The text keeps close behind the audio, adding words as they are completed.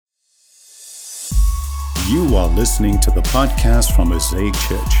You are listening to the podcast from Mosaic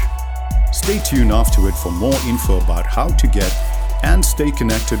Church. Stay tuned after it for more info about how to get and stay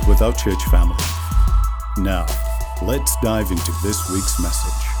connected with our church family. Now, let's dive into this week's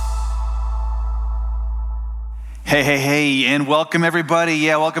message. Hey, and welcome everybody.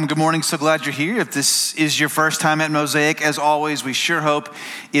 Welcome. Good morning. So glad you're here. If this is your first time at Mosaic, as always, we sure hope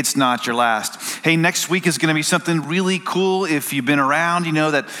it's not your last. Hey, next week is going to be something really cool. If you've been around, you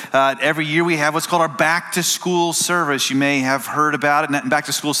know that every year we have what's called our Back to School service. You may have heard about it, Back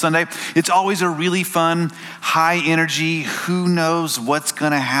to School Sunday. It's always a really fun, high energy, who knows what's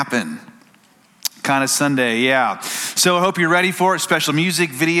going to happen kind of Sunday, So I hope you're ready for it. Special music,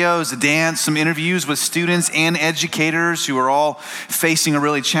 videos, a dance, some interviews with students and educators who are all facing a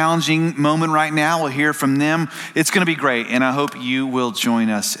really challenging moment right now. We'll hear from them. It's going to be great, and I hope you will join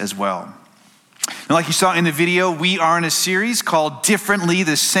us as well. Now, like you saw in the video, we are in a series called Differently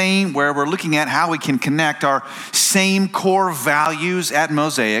the Same, where we're looking at how we can connect our same core values at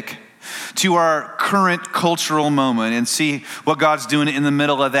Mosaic to our current cultural moment and see what God's doing in the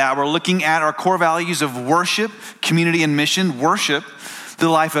middle of that. We're looking at our core values of worship, community, and mission. Worship, the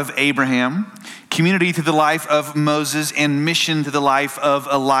life of Abraham. Community, through the life of Moses. And mission, to the life of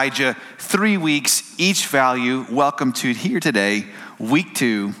Elijah. 3 weeks, each value. Welcome to here today, week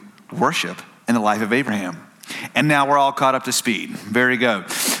 2, worship and the life of Abraham. And now we're all caught up to speed. Very good.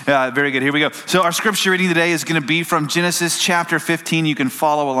 Very good. Here we go. So our scripture reading today is going to be from Genesis chapter 15. You can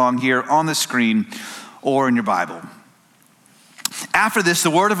follow along here on the screen or in your Bible. After this, the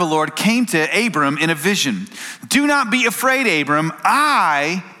word of the Lord came to Abram in a vision. Do not be afraid, Abram.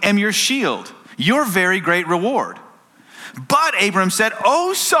 I am your shield, your very great reward. But Abram said,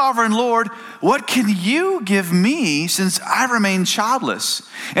 O sovereign Lord, what can you give me since I remain childless?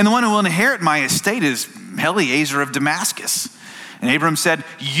 And the one who will inherit my estate is Eliezer of Damascus. And Abram said,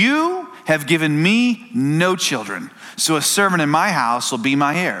 you have given me no children, so a servant in my house will be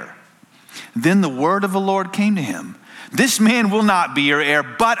my heir. Then the word of the Lord came to him. This man will not be your heir,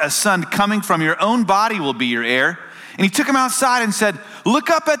 but a son coming from your own body will be your heir. And he took him outside and said, look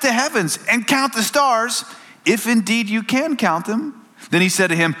up at the heavens and count the stars, if indeed you can count them. Then he said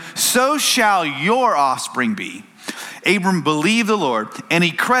to him, so shall your offspring be. Abram believed the Lord, and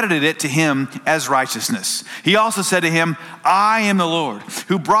he credited it to him as righteousness. He also said to him, I am the Lord,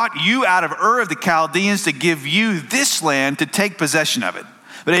 who brought you out of Ur of the Chaldeans to give you this land to take possession of it.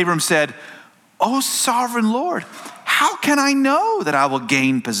 But Abram said, O sovereign Lord, how can I know that I will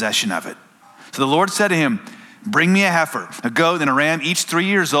gain possession of it? So the Lord said to him, bring me a heifer, a goat, and a ram, each 3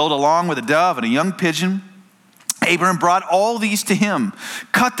 years old, along with a dove and a young pigeon. Abram brought all these to him,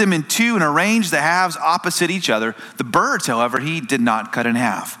 cut them in two, and arranged the halves opposite each other. The birds, however, he did not cut in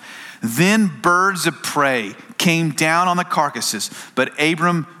half. Then birds of prey came down on the carcasses, but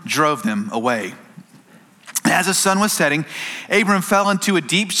Abram drove them away. As the sun was setting, Abram fell into a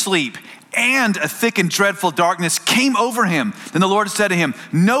deep sleep, and a thick and dreadful darkness came over him. Then the Lord said to him,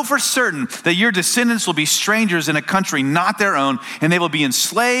 know for certain that your descendants will be strangers in a country not their own, and they will be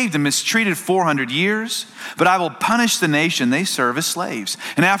enslaved and mistreated 400 years. But I will punish the nation they serve as slaves,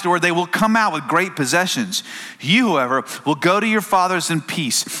 and afterward they will come out with great possessions. You, however, will go to your fathers in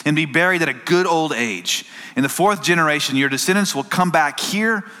peace and be buried at a good old age. In the 4th generation, your descendants will come back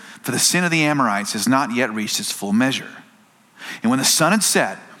here, for the sin of the Amorites has not yet reached its full measure. And when the sun had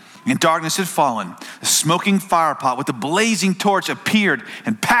set, and darkness had fallen, a smoking firepot with a blazing torch appeared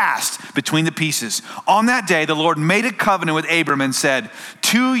and passed between the pieces. On that day, the Lord made a covenant with Abram and said,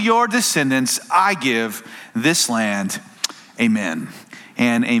 to your descendants, I give this land. Amen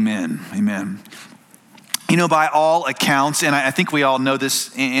and amen. Amen. You know, by all accounts, and I think we all know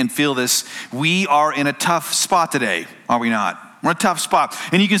this and feel this, we are in a tough spot today, are we not? We're in a tough spot.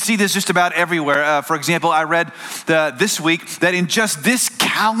 And you can see this just about everywhere. For example, I read this week that in just this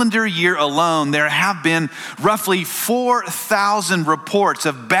calendar year alone, there have been roughly 4,000 reports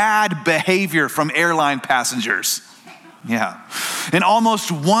of bad behavior from airline passengers. And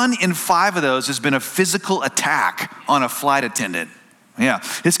almost 1 in 5 of those has been a physical attack on a flight attendant.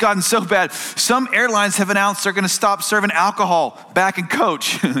 It's gotten so bad. Some airlines have announced they're going to stop serving alcohol back in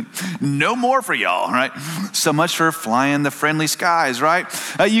coach. No more for y'all, right? So much for flying the friendly skies, right?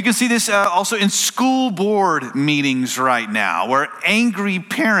 You can see this also in school board meetings right now, where angry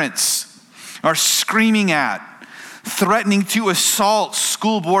parents are screaming at, threatening to assault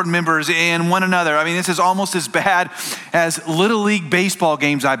school board members and one another. I mean, this is almost as bad as Little League baseball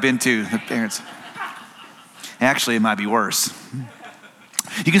games I've been to. The parents. Actually, it might be worse.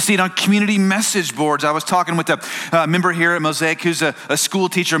 You can see it on community message boards. I was talking with a member here at Mosaic who's a school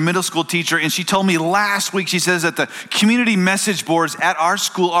teacher, middle school teacher, and she told me last week, she says that the community message boards at our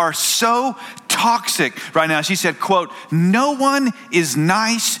school are so toxic right now. She said, quote, "No one is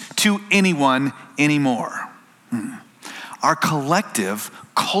nice to anyone anymore." Our collective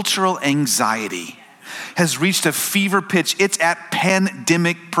cultural anxiety has reached a fever pitch. It's at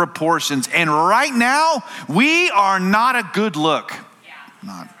pandemic proportions. And right now, we are not a good look.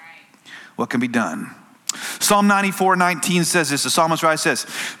 Not what can be done. Psalm 94:19 says this. The psalmist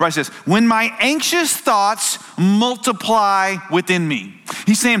says, "When my anxious thoughts multiply within me."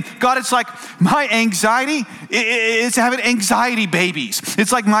 He's saying, God, it's like my anxiety, it's having anxiety babies.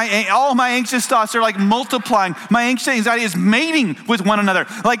 It's like all my anxious thoughts are like multiplying. My anxiety is mating with one another.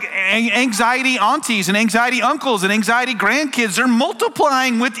 Like anxiety aunties and anxiety uncles and anxiety grandkids are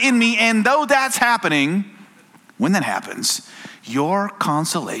multiplying within me. And though that's happening, when that happens, your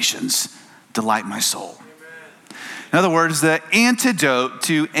consolations delight my soul. In other words, the antidote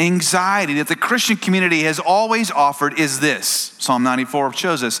to anxiety that the Christian community has always offered is this. Psalm 94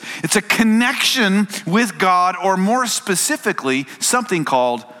 shows us. It's a connection with God, or more specifically, something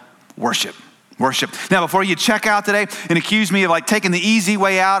called worship. Worship. Now, before you check out today and accuse me of like taking the easy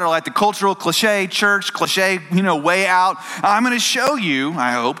way out or like the cultural church cliche, way out, I'm going to show you,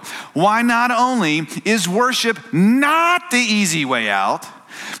 I hope, why not only is worship not the easy way out,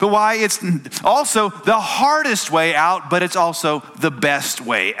 but why it's also the hardest way out, but it's also the best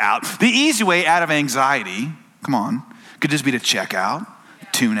way out. The easy way out of anxiety, come on, could just be to check out,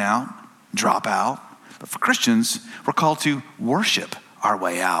 tune out, drop out. But for Christians, we're called to worship our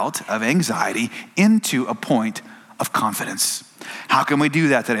way out of anxiety into a point of confidence. How can we do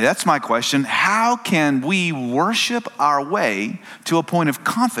that today? That's my question. How can we worship our way to a point of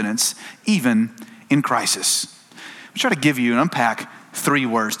confidence even in crisis? I'm trying to give you and unpack 3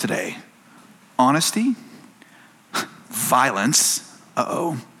 words today: honesty, violence,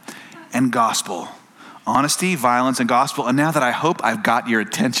 and gospel. Honesty, violence, and gospel. And now that I hope I've got your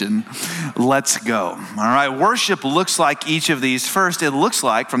attention, let's go. All right, worship looks like each of these. First, it looks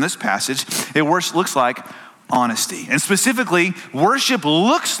like, from this passage, looks like honesty. And specifically, worship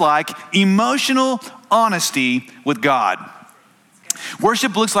looks like emotional honesty with God.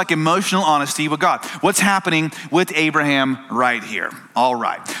 Worship looks like emotional honesty with God. What's happening with Abraham right here? All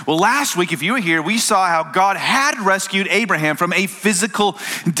right. Well, last week, if you were here, we saw how God had rescued Abraham from a physical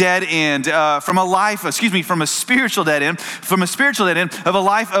dead end, from a spiritual dead end of a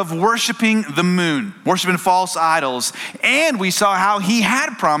life of worshiping the moon, worshiping false idols. And we saw how he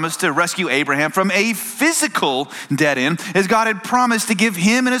had promised to rescue Abraham from a physical dead end, as God had promised to give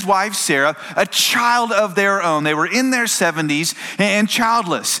him and his wife, Sarah, a child of their own. They were in their 70s and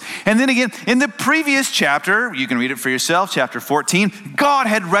childless. And then again, in the previous chapter, you can read it for yourself, chapter 14, God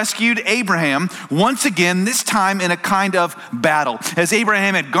had rescued Abraham once again, this time in a kind of battle. As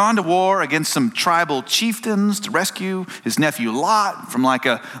Abraham had gone to war against some tribal chieftains to rescue his nephew Lot from like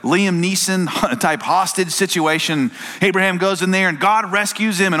a Liam Neeson type hostage situation. Abraham goes in there and God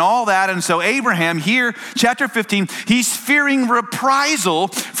rescues him and all that. And so Abraham here, chapter 15, he's fearing reprisal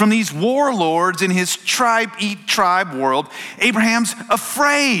from these warlords in his tribe world. Abraham's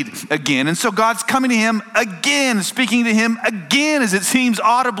afraid again. And so God's coming to him again, speaking to him again, as it seems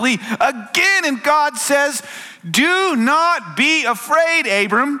audibly again. And God says, "Do not be afraid,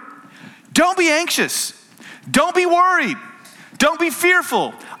 Abram. Don't be anxious. Don't be worried. Don't be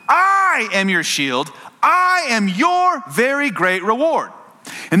fearful. I am your shield. I am your very great reward."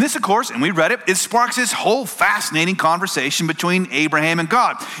 And this, of course, and we read it, it sparks this whole fascinating conversation between Abraham and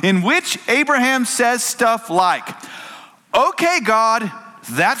God, in which Abraham says stuff like, "Okay, God,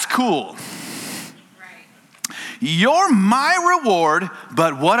 that's cool. You're my reward,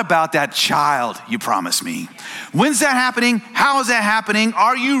 but what about that child you promised me? When's that happening? How is that happening?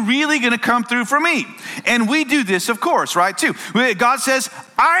 Are you really going to come through for me?" And we do this, of course, right, too. God says,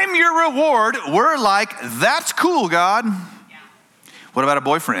 "I'm your reward." We're like, "That's cool, God." Yeah. What about a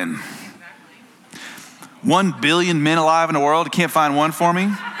boyfriend? Exactly. 1 billion men alive in the world, you can't find one for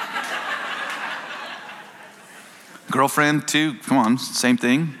me? Girlfriend, too, come on, same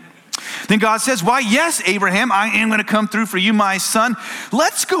thing. Then God says, "Why, yes, Abraham, I am going to come through for you, my son.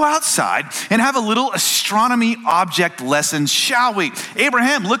 Let's go outside and have a little astronomy object lesson, shall we?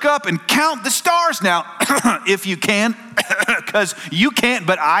 Abraham, look up and count the stars now, if you can, because you can't,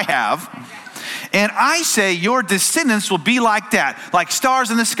 but I have. And I say your descendants will be like that, like stars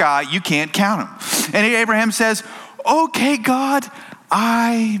in the sky, you can't count them." And Abraham says, "Okay, God,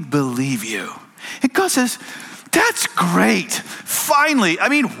 I believe you." And God says, That's great. Finally. I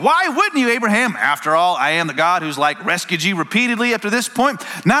mean, why wouldn't you, Abraham? After all, I am the God who's like rescued you repeatedly up to this point.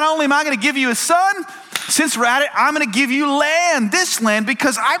 Not only am I going to give you a son, since we're at it, I'm going to give you land, this land,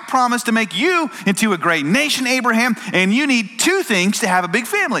 because I promised to make you into a great nation, Abraham, and you need two things to have a big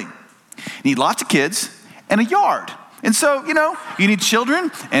family. You need lots of kids and a yard. And so, you need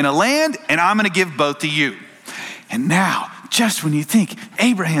children and a land, and I'm going to give both to you. And now, just when you think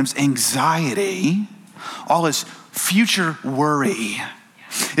Abraham's anxiety, all his future worry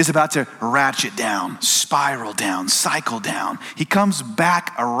is about to ratchet down, spiral down, cycle down, he comes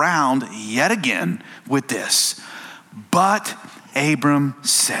back around yet again with this. But Abram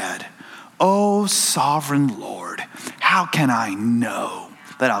said, "O sovereign Lord, how can I know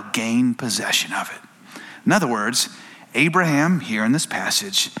that I'll gain possession of it?" In other words, Abraham here in this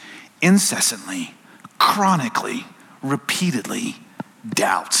passage incessantly, chronically, repeatedly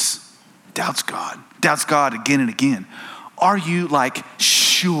doubts God again and again. Are you like,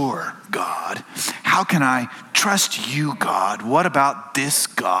 sure, God? How can I trust you, God? What about this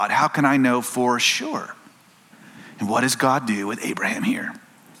God? How can I know for sure? And what does God do with Abraham here?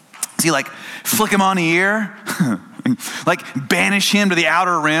 Does he like flick him on the ear? Like banish him to the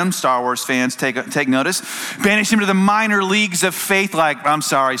outer rim? Star Wars fans, take notice. Banish him to the minor leagues of faith, like, I'm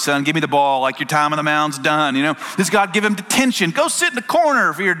sorry, son, give me the ball, like your time on the mound's done. Does God give him detention? Go sit in the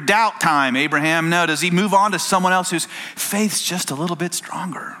corner for your doubt time, Abraham. No, does he move on to someone else whose faith's just a little bit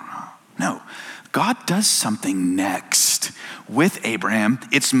stronger? No. God does something next with Abraham.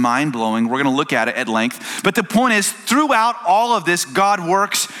 It's mind-blowing. We're going to look at it at length. But the point is, throughout all of this, God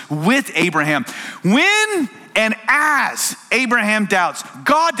works with Abraham. When and as Abraham doubts,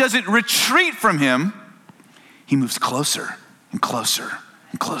 God doesn't retreat from him. He moves closer and closer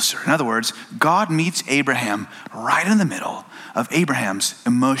and closer. In other words, God meets Abraham right in the middle of Abraham's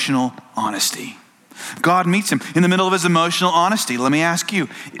emotional honesty. God meets him in the middle of his emotional honesty. Let me ask you,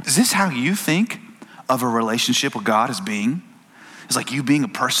 is this how you think of a relationship with God as being? It's like you being a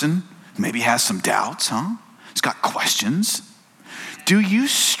person who maybe has some doubts, huh? He's got questions. Do you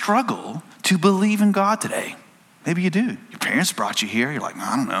struggle to believe in God today? Maybe you do. Your parents brought you here. You're like,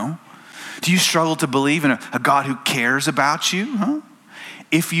 I don't know. Do you struggle to believe in a God who cares about you? Huh?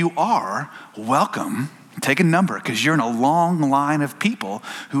 If you are, welcome. Take a number, because you're in a long line of people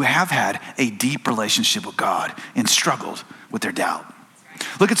who have had a deep relationship with God and struggled with their doubt.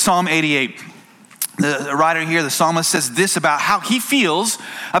 Look at Psalm 88. The writer here, the psalmist, says this about how he feels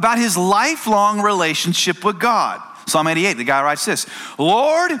about his lifelong relationship with God. Psalm 88, the guy writes this: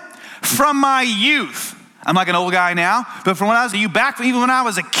 "Lord, from my youth," I'm like an old guy now, but from when I was a youth, back from even when I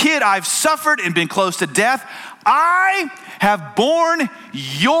was a kid, "I've suffered and been close to death. I have borne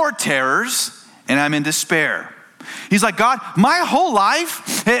your terrors, and I'm in despair." He's like, God, my whole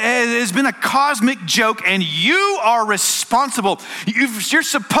life has been a cosmic joke, and you are responsible. You're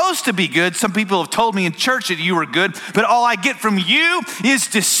supposed to be good. Some people have told me in church that you were good, but all I get from you is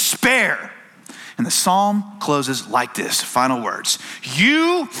despair. And the psalm closes like this, final words: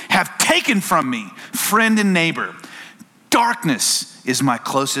 "You have taken from me friend and neighbor. Darkness is my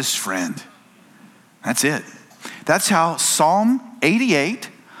closest friend." That's it. That's how Psalm 88,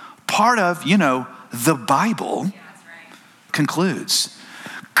 part of, the Bible, concludes.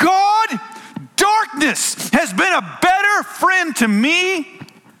 God, darkness has been a better friend to me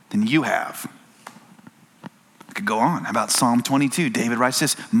than you have. I could go on. How about Psalm 22? David writes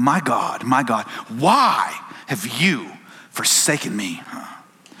this: my God, why have you forsaken me?"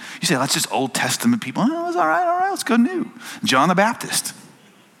 You say, that's just Old Testament people. Oh, it's all right, let's go new. John the Baptist.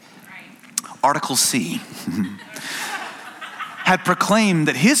 Article C. had proclaimed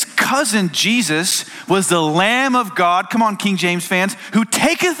that his cousin Jesus was the Lamb of God, come on King James fans, who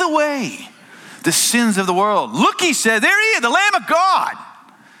taketh away the sins of the world. Look, he said, there he is, the Lamb of God.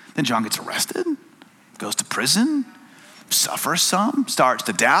 Then John gets arrested, goes to prison, suffers some, starts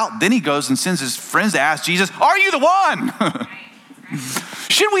to doubt. Then he goes and sends his friends to ask Jesus, are you the one?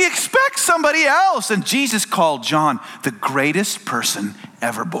 Should we expect somebody else? And Jesus called John the greatest person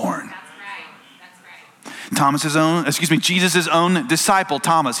ever born. Jesus' own disciple,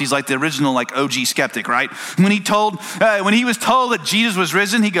 Thomas. He's like the original OG skeptic, right? When he was told that Jesus was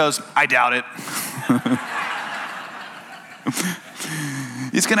risen, he goes, I doubt it.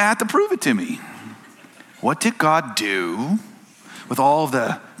 He's gonna have to prove it to me. What did God do with all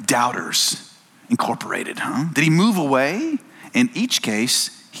the doubters incorporated, huh? Did he move away? In each case,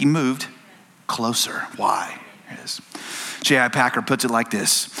 he moved closer. Why? Here it is. J.I. Packer puts it like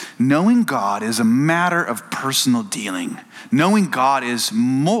this: knowing God is a matter of personal dealing. Knowing God is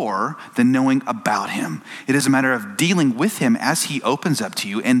more than knowing about him. It is a matter of dealing with him as he opens up to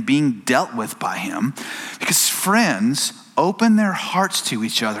you and being dealt with by him. Because friends open their hearts to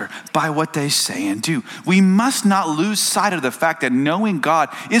each other by what they say and do. We must not lose sight of the fact that knowing God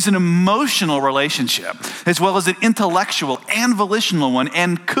is an emotional relationship, as well as an intellectual and volitional one,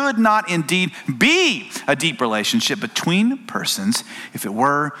 and could not indeed be a deep relationship between persons if it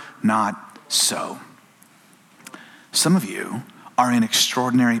were not so. Some of you are in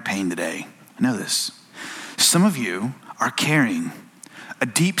extraordinary pain today. I know this. Some of you are carrying a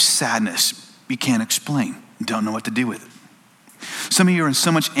deep sadness you can't explain, don't know what to do with it. Some of you are in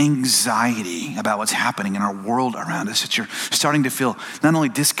so much anxiety about what's happening in our world around us that you're starting to feel not only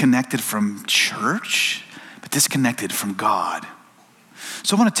disconnected from church, but disconnected from God.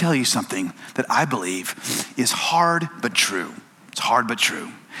 So I want to tell you something that I believe is hard but true. It's hard but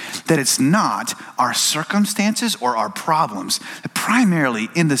true. That it's not our circumstances or our problems that primarily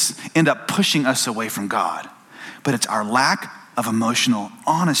end up pushing us away from God, but it's our lack of emotional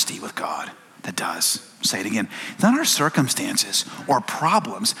honesty with God that does. Say it again. It's not our circumstances or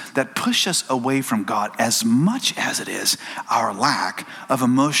problems that push us away from God as much as it is our lack of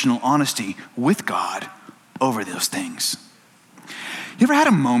emotional honesty with God over those things. You ever had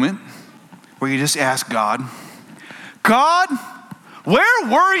a moment where you just ask God, God, where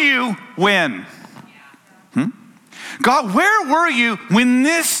were you when? God, where were you when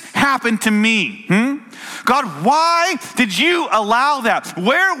this happened to me? God, why did you allow that?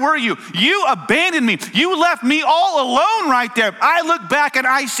 Where were you? You abandoned me. You left me all alone right there. I look back and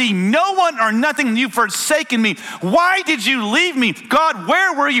I see no one or nothing. You've forsaken me. Why did you leave me? God,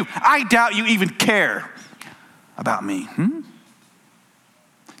 where were you? I doubt you even care about me.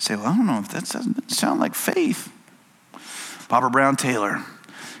 Say, well, I don't know if that doesn't sound like faith. Barbara Brown Taylor,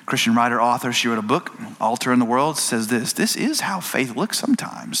 Christian writer, author, she wrote a book, Altar in the World, says this: this is how faith looks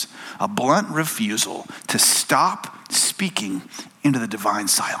sometimes. A blunt refusal to stop speaking into the divine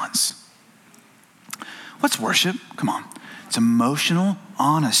silence. What's worship? Come on. It's emotional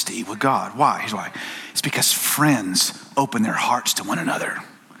honesty with God. Why? Here's why. It's because friends open their hearts to one another.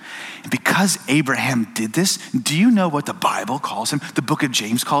 And because Abraham did this, do you know what the Bible calls him? The book of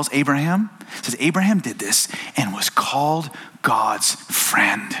James calls Abraham. It says Abraham did this and was called God's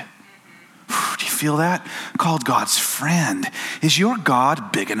friend. Do you feel that? Called God's friend. Is your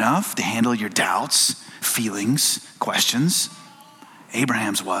God big enough to handle your doubts, feelings, questions?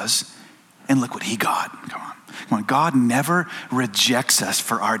 Abraham's was. And look what he got. Come on. God never rejects us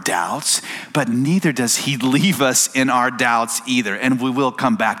for our doubts, but neither does he leave us in our doubts either. And we will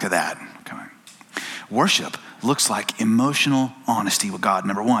come back to that. Come on. Worship looks like emotional honesty with God,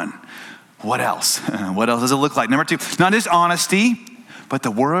 number one. What else? What else does it look like? Number two, not just honesty, but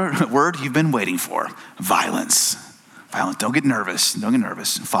the word you've been waiting for, violence. Violence. Don't get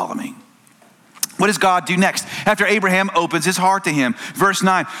nervous. Follow me. What does God do next? After Abraham opens his heart to him. Verse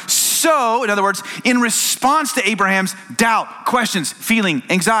 9. So, in other words, in response to Abraham's doubt, questions, feeling,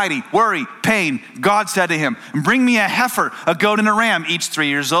 anxiety, worry, pain, God said to him, bring me a heifer, a goat and a ram, each 3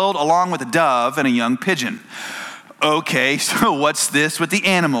 years old, along with a dove and a young pigeon. Okay, so what's this with the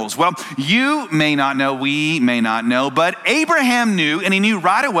animals? Well, you may not know, we may not know, but Abraham knew, and he knew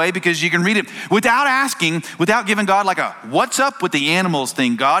right away because you can read it without asking, without giving God like a, what's up with the animals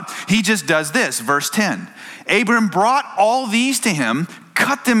thing, God? He just does this, verse 10. Abram brought all these to him,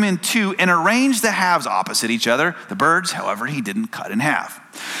 cut them in two, and arranged the halves opposite each other. The birds, however, he didn't cut in half.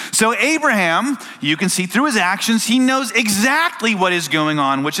 So Abraham, you can see through his actions, he knows exactly what is going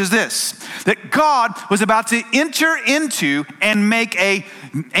on, which is this: that God was about to enter into and make an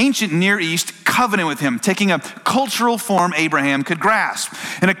ancient Near East covenant with him, taking a cultural form Abraham could grasp.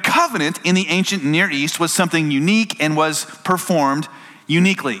 And a covenant in the ancient Near East was something unique and was performed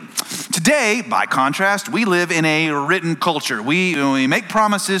uniquely. Today, by contrast, we live in a written culture. We make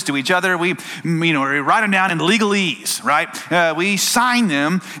promises to each other. We write them down in legalese, right? We sign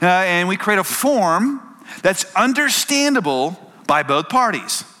them and we create a form that's understandable by both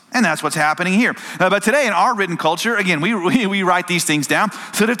parties. And that's what's happening here. But today in our written culture, again, we write these things down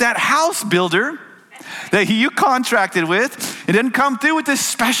so that that house builder that you contracted with, it didn't come through with this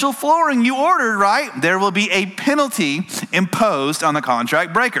special flooring you ordered, right? There will be a penalty imposed on the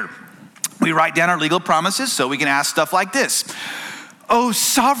contract breaker. We write down our legal promises so we can ask stuff like this. Oh,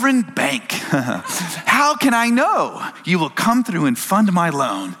 sovereign bank, how can I know you will come through and fund my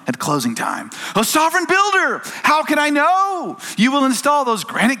loan at closing time? Oh, sovereign builder, how can I know you will install those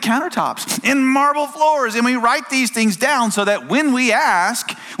granite countertops and marble floors? And we write these things down so that when we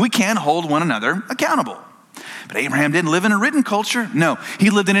ask, we can hold one another accountable. But Abraham didn't live in a written culture. No, he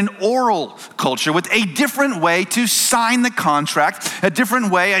lived in an oral culture with a different way to sign the contract, a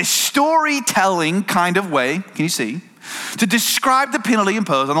different way, a storytelling kind of way, can you see, to describe the penalty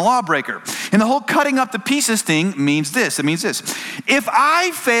imposed on the lawbreaker. And the whole cutting up the pieces thing means this. It means this. If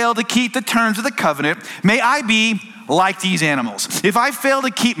I fail to keep the terms of the covenant, may I be like these animals. If I fail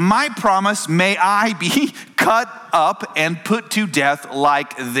to keep my promise, may I be cut up and put to death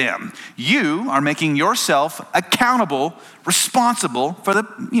like them. You are making yourself accountable, responsible for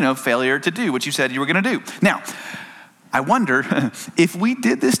the failure to do what you said you were going to do. Now, I wonder if we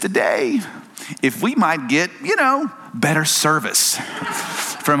did this today, if we might get, better service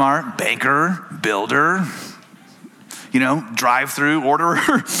from our banker, builder, drive-through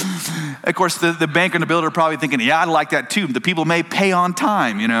orderer. Of course, the banker and the builder are probably thinking, yeah, I'd like that too. The people may pay on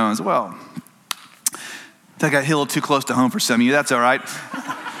time, as well. That got hit a little too close to home for some of you. That's all right.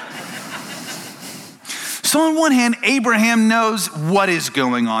 So on one hand, Abraham knows what is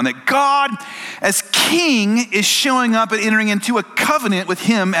going on, that God as king is showing up and entering into a covenant with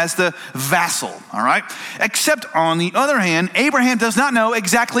him as the vassal, all right? Except on the other hand, Abraham does not know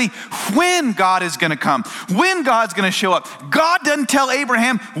exactly when God is gonna come, when God's gonna show up. God doesn't tell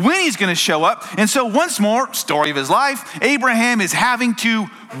Abraham when he's gonna show up. And so once more, story of his life, Abraham is having to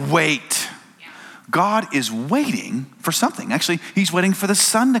wait. God is waiting for something. Actually, he's waiting for the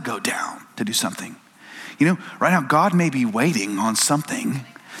sun to go down to do something. Right now, God may be waiting on something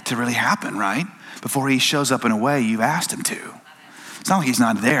to really happen, right? Before he shows up in a way you've asked him to. It's not like he's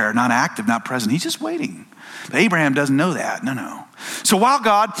not there, not active, not present. He's just waiting. But Abraham doesn't know that. No. So while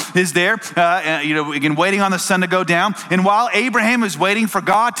God is there, again, waiting on the sun to go down, and while Abraham is waiting for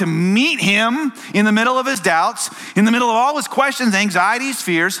God to meet him in the middle of his doubts, in the middle of all his questions, anxieties,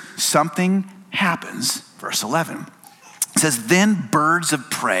 fears, something happens. Verse 11. It says, then birds of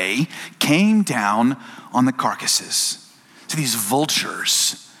prey came down on the carcasses. So these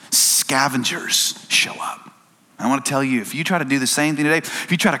vultures, scavengers show up. I want to tell you, if you try to do the same thing today, if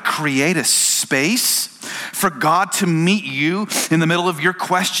you try to create a space for God to meet you in the middle of your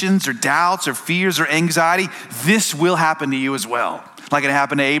questions or doubts or fears or anxiety, this will happen to you as well, like it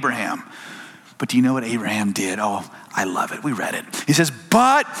happened to Abraham. But do you know what Abraham did? Oh, I love it. We read it. He says,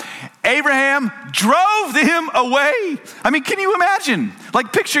 but Abraham drove them away. I mean, can you imagine?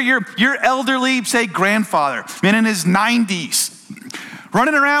 Like picture your elderly, say, grandfather, man in his 90s,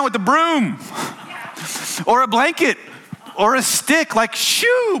 running around with a broom or a blanket or a stick, like,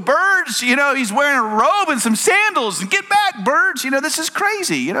 shoo, birds, he's wearing a robe and some sandals, and get back, birds, this is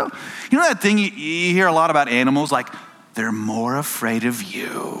crazy, You know that thing you hear a lot about animals, like, they're more afraid of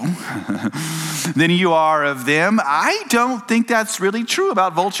you than you are of them. I don't think that's really true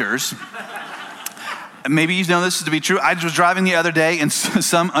about vultures. Maybe you know this to be true. I was driving the other day and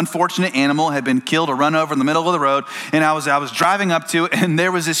some unfortunate animal had been killed or run over in the middle of the road. And I was driving up to it and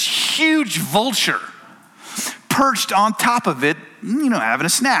there was this huge vulture perched on top of it, having a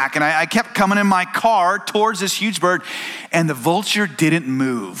snack. And I kept coming in my car towards this huge bird and the vulture didn't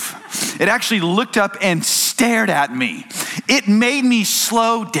move. It actually looked up and stared at me. It made me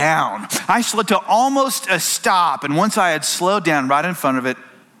slow down. I slowed to almost a stop. And once I had slowed down right in front of it,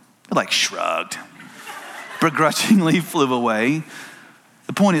 it shrugged, begrudgingly flew away.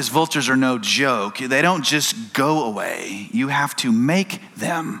 The point is, vultures are no joke. They don't just go away. You have to make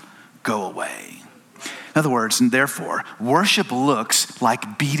them go away. In other words, and therefore, worship looks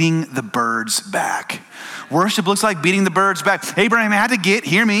like beating the birds back. Worship looks like beating the birds back. Abraham had to get,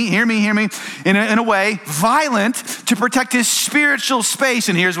 hear me, in a way, violent to protect his spiritual space.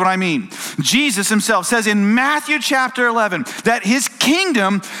 And here's what I mean. Jesus himself says in Matthew chapter 11 that his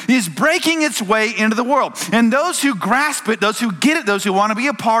kingdom is breaking its way into the world. And those who grasp it, those who get it, those who want to be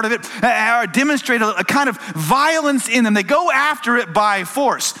a part of it, demonstrate a kind of violence in them. They go after it by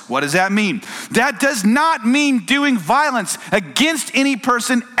force. What does that mean? That does not mean doing violence against any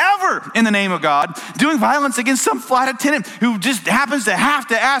person ever in the name of God. Doing violence against some flight attendant who just happens to have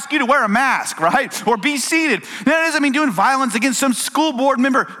to ask you to wear a mask, right? Or be seated. That doesn't mean doing violence against some school board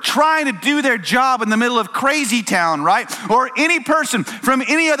member trying to do their job in the middle of crazy town, right? Or any person from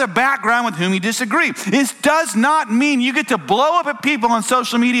any other background with whom you disagree. This does not mean you get to blow up at people on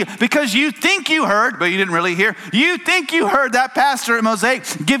social media because you think you heard, but you didn't really hear. You think you heard that pastor at Mosaic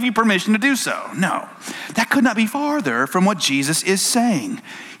give you permission to do so. No, that could not be farther from what Jesus is saying.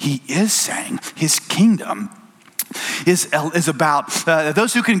 He is saying his kingdom is about,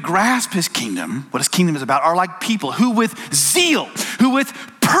 those who can grasp his kingdom, what his kingdom is about, are like people who with zeal, who with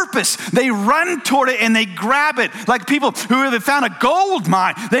purpose, purpose. They run toward it and they grab it. Like people who have found a gold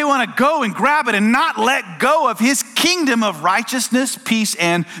mine, they want to go and grab it and not let go of his kingdom of righteousness, peace,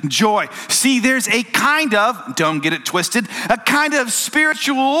 and joy. See, there's a kind of, don't get it twisted, a kind of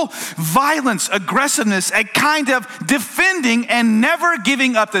spiritual violence, aggressiveness, a kind of defending and never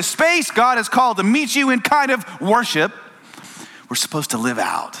giving up the space God has called to meet you in kind of worship we're supposed to live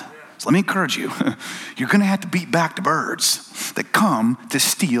out. So let me encourage you, you're going to have to beat back the birds that come to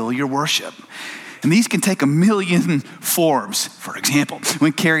steal your worship. And these can take a million forms. For example,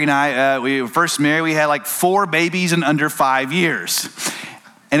 when Carrie and I, we were first married, we had like 4 babies in under 5 years.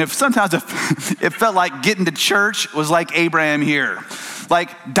 And sometimes it felt like getting to church was like Abraham here,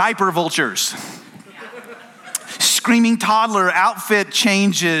 like diaper vultures. Screaming toddler, outfit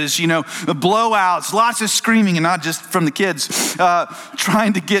changes, blowouts, lots of screaming, and not just from the kids,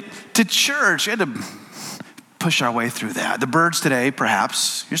 trying to get to church. We had to push our way through that. The birds today,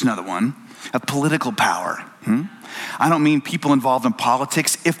 perhaps, here's another one, of political power. I don't mean people involved in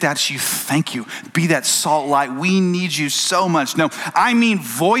politics. If that's you, thank you. Be that salt light. We need you so much. No, I mean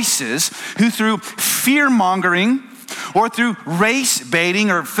voices who through fear-mongering or through race baiting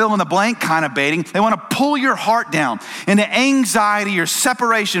or fill in the blank kind of baiting, they want to pull your heart down into anxiety or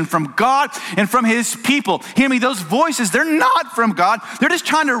separation from God and from his people. Hear me, those voices, they're not from God. They're just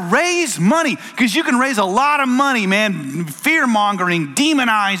trying to raise money because you can raise a lot of money, man. Fear-mongering,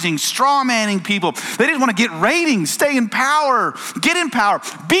 demonizing, straw-manning people. They just want to get ratings, stay in power, get in power.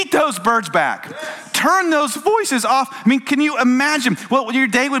 Beat those birds back. Turn those voices off. I mean, can you imagine what your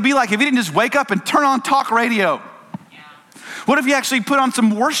day would be like if you didn't just wake up and turn on talk radio? What if you actually put on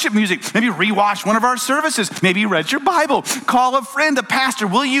some worship music? Maybe rewatch one of our services. Maybe you read your Bible. Call a friend, a pastor.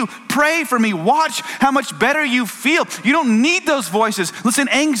 Will you pray for me? Watch how much better you feel. You don't need those voices. Listen,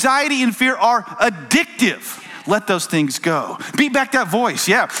 anxiety and fear are addictive. Let those things go. Beat back that voice.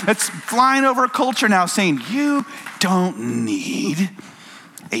 Yeah, it's flying over a culture now saying, you don't need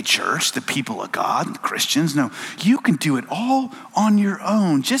a church, the people of God, Christians. No, you can do it all on your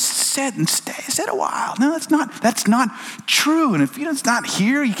own. Just sit and sit a while. No, that's not true. And if it's not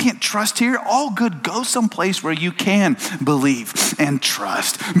here, you can't trust here. All good, go someplace where you can believe and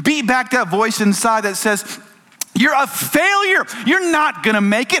trust. Beat back that voice inside that says, you're a failure. You're not going to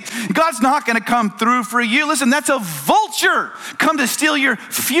make it. God's not going to come through for you. Listen, that's a vulture come to steal your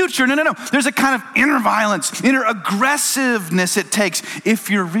future. No. There's a kind of inner violence, inner aggressiveness it takes if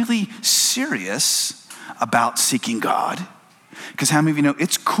you're really serious about seeking God. Because how many of you know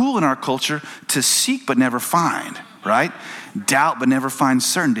it's cool in our culture to seek but never find, right? Doubt but never find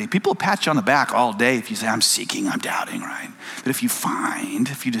certainty. People will pat you on the back all day if you say, I'm seeking, I'm doubting, right? But if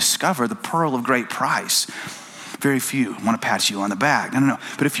you discover the pearl of great price, very few want to pat you on the back. No.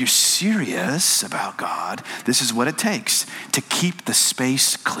 But if you're serious about God, this is what it takes to keep the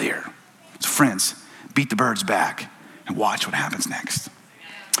space clear. So friends, beat the birds back and watch what happens next.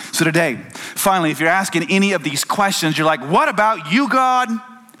 So today, finally, if you're asking any of these questions, you're like, what about you, God?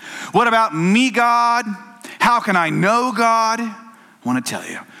 What about me, God? How can I know God? I want to tell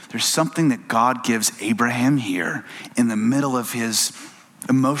you, there's something that God gives Abraham here in the middle of his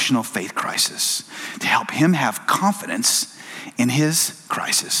emotional faith crisis to help him have confidence in his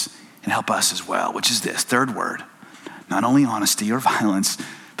crisis and help us as well, which is this third word, not only honesty or violence,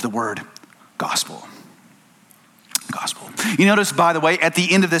 but the word gospel. Gospel. You notice, by the way, at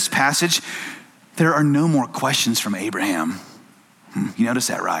the end of this passage, there are no more questions from Abraham. You notice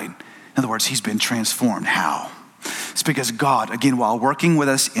that, right? In other words, he's been transformed. How? It's because God, again, while working with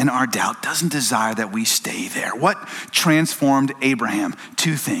us in our doubt, doesn't desire that we stay there. What transformed Abraham?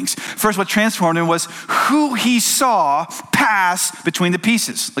 2 things. First, what transformed him was who he saw pass between the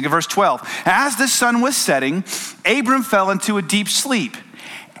pieces. Look at verse 12. As the sun was setting, Abram fell into a deep sleep,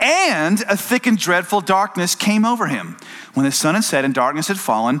 and a thick and dreadful darkness came over him. When the sun had set and darkness had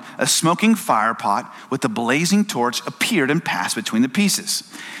fallen, a smoking fire pot with a blazing torch appeared and passed between the pieces.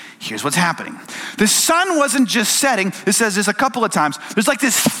 Here's what's happening. The sun wasn't just setting. It says this a couple of times. There's like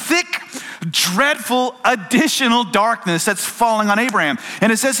this thick, dreadful, additional darkness that's falling on Abraham.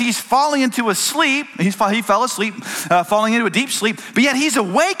 And it says he's falling into a sleep. He fell asleep, falling into a deep sleep. But yet he's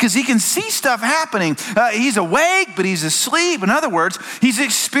awake because he can see stuff happening. He's awake, but he's asleep. In other words, he's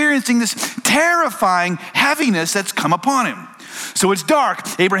experiencing this terrifying heaviness that's come upon him. So it's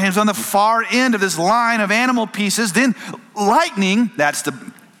dark. Abraham's on the far end of this line of animal pieces. Then lightning, that's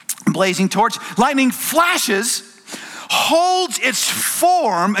the blazing torch, lightning flashes, holds its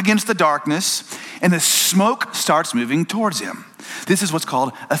form against the darkness, and the smoke starts moving towards him. This is what's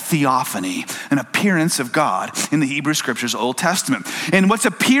called a theophany, an appearance of God in the Hebrew Scriptures, Old Testament. And what's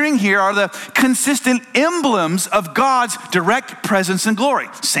appearing here are the consistent emblems of God's direct presence and glory.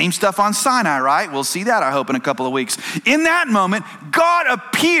 Same stuff on Sinai, right? We'll see that, I hope, in a couple of weeks. In that moment, God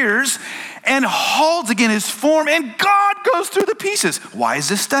appears and holds again his form, and God goes through the pieces. Why is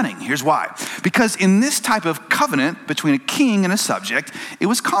this stunning? Here's why. Because in this type of covenant between a king and a subject, it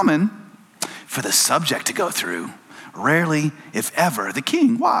was common for the subject to go through. Rarely, if ever, the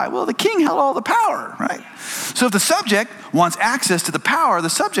king. Why? Well, the king held all the power, right? So if the subject wants access to the power, the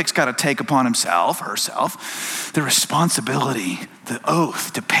subject's got to take upon himself, herself, the responsibility, the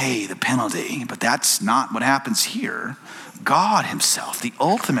oath to pay the penalty. But that's not what happens here. God himself, the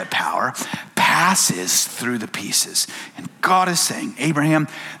ultimate power, passes through the pieces. And God is saying, Abraham,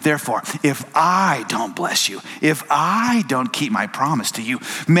 therefore, if I don't bless you, if I don't keep my promise to you,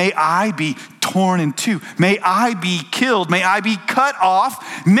 may I be torn in two. May I be killed. May I be cut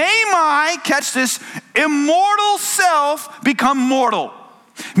off. May my, catch this, immortal self become mortal.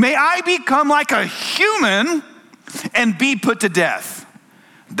 May I become like a human and be put to death.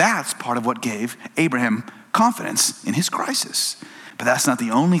 That's part of what gave Abraham confidence in his crisis. But that's not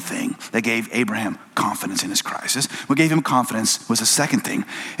the only thing that gave Abraham confidence in his crisis. What gave him confidence was the second thing.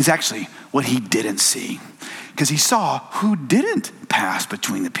 It's actually what he didn't see. Because he saw who didn't pass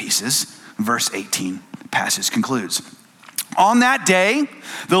between the pieces. Verse 18, the passage concludes. On that day,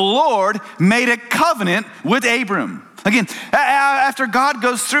 the Lord made a covenant with Abram. Again, after God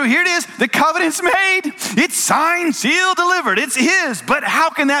goes through, here it is, the covenant's made. It's signed, sealed, delivered. It's his. But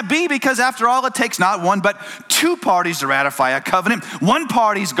how can that be? Because after all, it takes not one, but two parties to ratify a covenant. One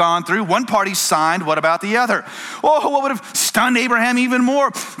party's gone through, one party's signed. What about the other? Oh, what would have stunned Abraham even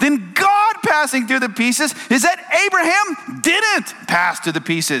more than God passing through the pieces is that Abraham didn't pass through the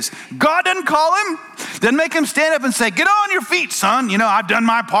pieces. God doesn't call him, doesn't make him stand up and say, get on your feet, son. You know, I've done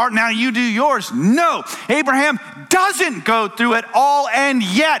my part, now you do yours. No, Abraham doesn't go through it all, and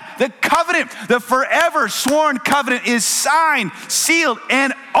yet the covenant, the forever sworn covenant is signed, sealed,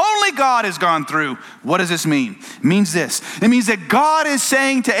 and only God has gone through. What does this mean? It means this. It means that God is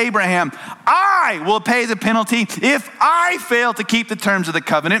saying to Abraham, I will pay the penalty if I fail to keep the terms of the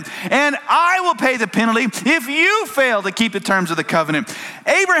covenant, and I will pay the penalty if you fail to keep the terms of the covenant.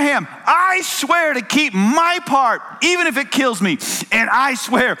 Abraham, I swear to keep my part, even if it kills me, and I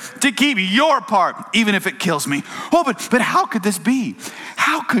swear to keep your part, even if it kills me. Oh, but how could this be?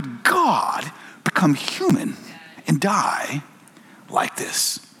 How could God become human and die like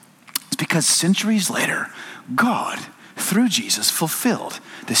this? It's because centuries later, God, through Jesus, fulfilled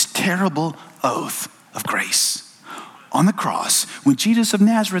this terrible oath of grace. On the cross, when Jesus of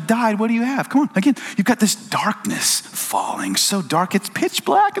Nazareth died, what do you have? Come on, again, you've got this darkness falling, so dark it's pitch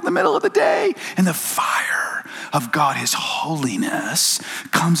black in the middle of the day, and the fire of God, his holiness,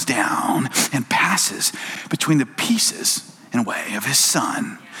 comes down and passes between the pieces in a way of his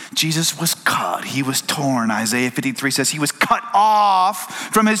son. Jesus was cut, he was torn. Isaiah 53 says he was cut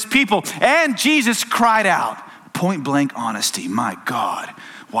off from his people, and Jesus cried out, point blank honesty, my God,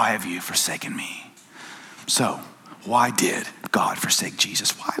 why have you forsaken me? So, why did God forsake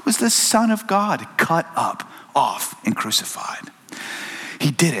Jesus? Why was the Son of God cut up, off, and crucified? He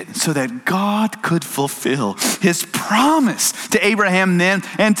did it so that God could fulfill his promise to Abraham then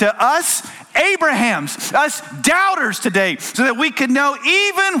and to us Abrahams, us doubters today, so that we could know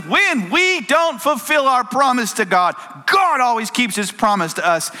even when we don't fulfill our promise to God, God always keeps his promise to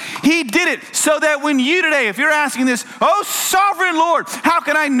us. He did it so that when you today, if you're asking this, oh sovereign Lord, how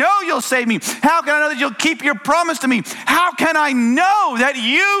can I know you'll save me? How can I know that you'll keep your promise to me? How can I know that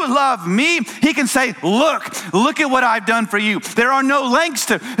you love me? He can say, look at what I've done for you. There are no lengths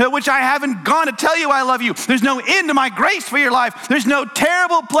to which I haven't gone to tell you I love you. There's no end to my grace for your life. There's no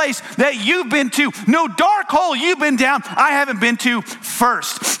terrible place that you've been to, no dark hole you've been down I haven't been to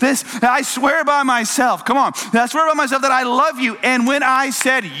first. This, I swear by myself, come on, I swear by myself that I love you, and when I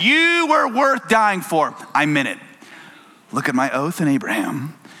said you were worth dying for, I meant it. Look at my oath in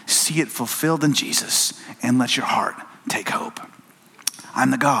Abraham, see it fulfilled in Jesus, and let your heart take hope. I'm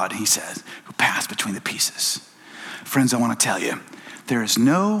the God, he says, who passed between the pieces. Friends, I want to tell you, there is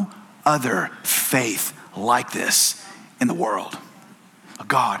no other faith like this in the world. A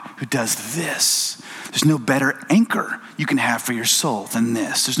God who does this. There's no better anchor you can have for your soul than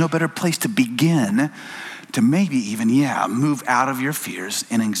this. There's no better place to begin to maybe even, move out of your fears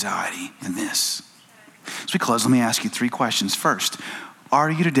and anxiety than this. As we close, let me ask you 3 questions. First,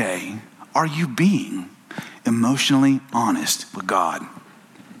 are you being emotionally honest with God?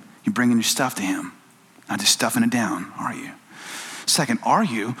 You bringing your stuff to him, not just stuffing it down, are you? Second, are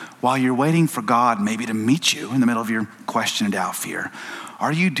you, while you're waiting for God maybe to meet you in the middle of your question and doubt, fear,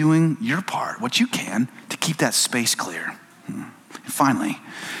 are you doing your part, what you can, to keep that space clear? And finally,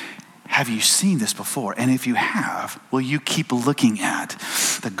 have you seen this before? And if you have, will you keep looking at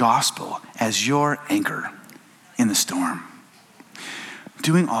the gospel as your anchor in the storm?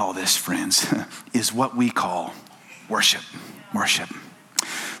 Doing all this, friends, is what we call worship. Worship.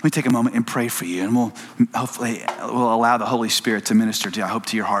 Let me take a moment and pray for you, and we'll allow the Holy Spirit to minister to, I hope,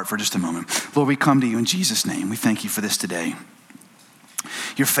 to your heart for just a moment. Lord, we come to you in Jesus' name. We thank you for this today.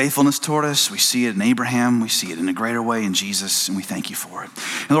 Your faithfulness toward us, we see it in Abraham, we see it in a greater way in Jesus, and we thank you for it.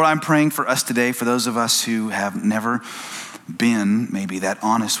 And Lord, I'm praying for us today, for those of us who have never been maybe that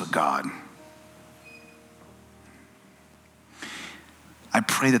honest with God. I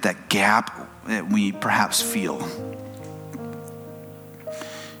pray that gap that we perhaps feel,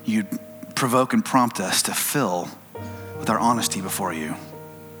 you'd provoke and prompt us to fill with our honesty before you.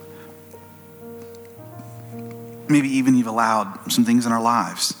 Maybe even you've allowed some things in our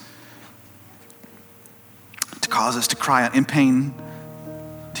lives to cause us to cry out in pain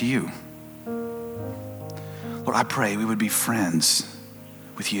to you. Lord, I pray we would be friends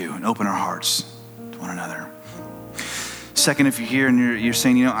with you and open our hearts to one another. Second, if you're here and you're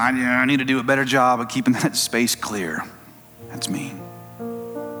saying, I need to do a better job of keeping that space clear, that's me.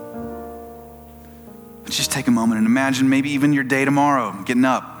 Just take a moment and imagine maybe even your day tomorrow, getting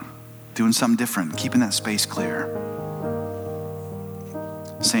up, doing something different, keeping that space clear.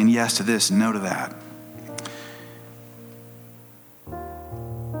 Saying yes to this and no to that.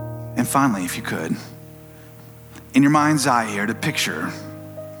 And finally, if you could, in your mind's eye here, to picture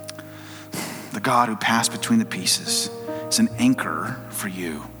the God who passed between the pieces is an anchor for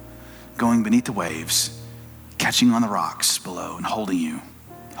you, going beneath the waves, catching on the rocks below and holding you.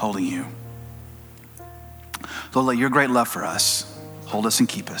 Lord, let your great love for us hold us and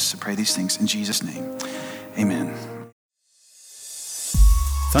keep us. I pray these things in Jesus' name. Amen.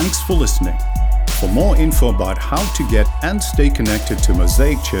 Thanks for listening. For more info about how to get and stay connected to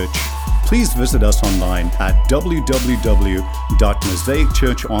Mosaic Church, please visit us online at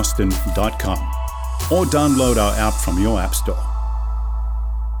www.mosaicchurchaustin.com or download our app from your app store.